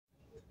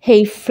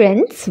Hey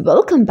friends,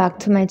 welcome back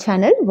to my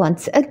channel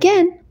once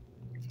again.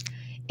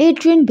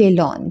 Adrienne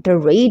Bailon, the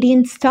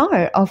radiant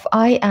star of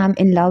I Am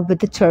in Love with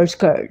the Church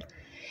Girl,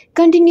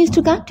 continues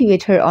to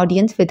captivate her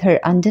audience with her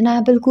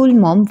undeniable cool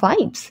mom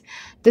vibes.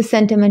 The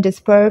sentiment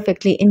is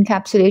perfectly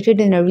encapsulated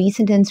in a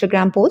recent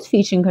Instagram post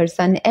featuring her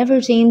son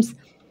Ever James,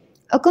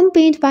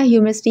 accompanied by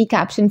humorously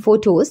captioned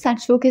photos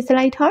that showcase the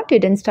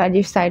light-hearted and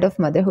stylish side of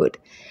motherhood.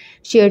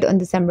 Shared on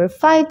December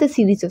 5, the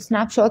series of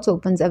snapshots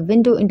opens a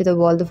window into the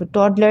world of a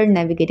toddler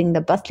navigating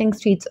the bustling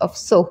streets of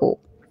Soho.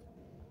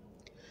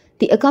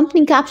 The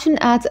accompanying caption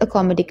adds a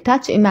comedic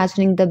touch,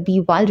 imagining the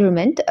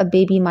bewilderment a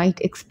baby might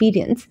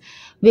experience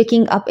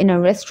waking up in a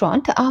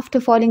restaurant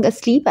after falling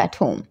asleep at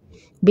home.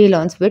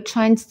 Bailon's wit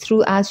shines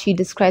through as she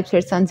describes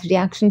her son's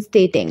reaction,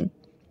 stating,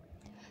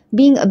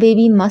 "Being a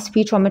baby must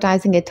be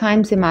traumatizing at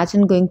times.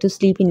 Imagine going to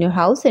sleep in your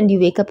house and you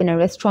wake up in a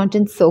restaurant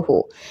in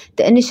Soho."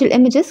 The initial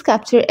images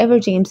capture Ever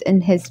James in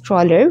his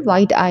stroller,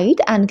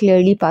 wide-eyed and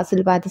clearly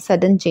puzzled by the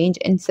sudden change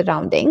in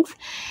surroundings.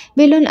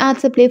 Bailon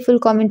adds a playful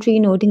commentary,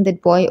 noting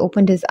that boy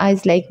opened his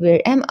eyes like,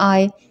 "Where am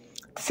I?"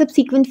 The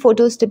subsequent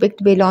photos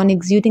depict Bailon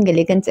exuding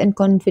elegance and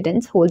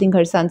confidence, holding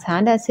her son's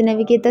hand as they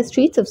navigate the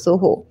streets of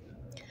Soho.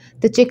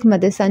 The chick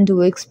mother-son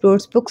duo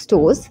explores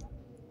bookstores.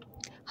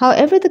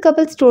 However, the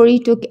couple's story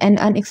took an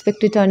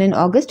unexpected turn in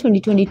August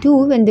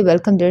 2022 when they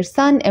welcomed their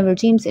son, Ever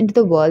James, into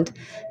the world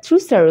through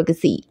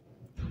surrogacy.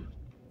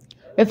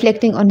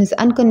 Reflecting on his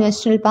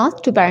unconventional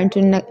path to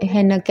parenthood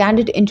in a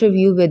candid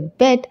interview with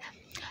Bet,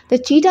 the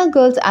Cheetah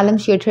Girls alum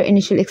shared her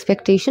initial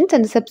expectations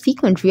and the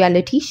subsequent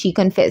reality. She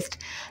confessed,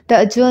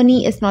 "The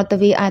journey is not the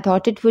way I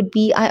thought it would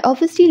be. I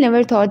obviously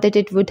never thought that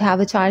it would have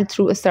a child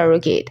through a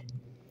surrogate."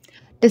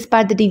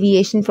 Despite the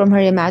deviation from her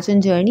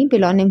imagined journey,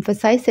 Bailon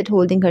emphasized that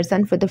holding her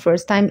son for the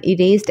first time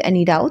erased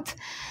any doubts,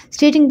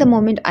 stating, "The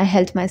moment I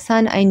held my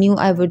son, I knew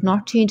I would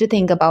not change a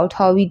thing about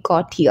how we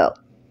got here."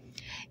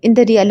 In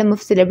the realm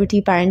of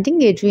celebrity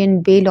parenting,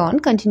 Adrienne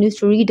Bailon continues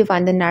to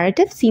redefine the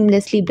narrative,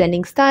 seamlessly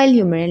blending style,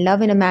 humor, and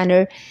love in a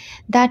manner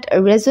that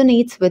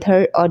resonates with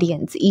her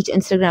audience. Each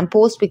Instagram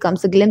post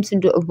becomes a glimpse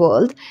into a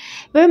world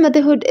where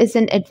motherhood is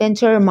an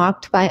adventure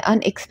marked by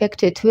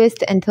unexpected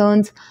twists and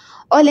turns,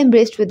 all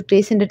embraced with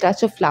grace and a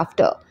touch of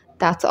laughter.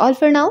 That's all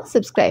for now.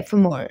 Subscribe for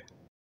more.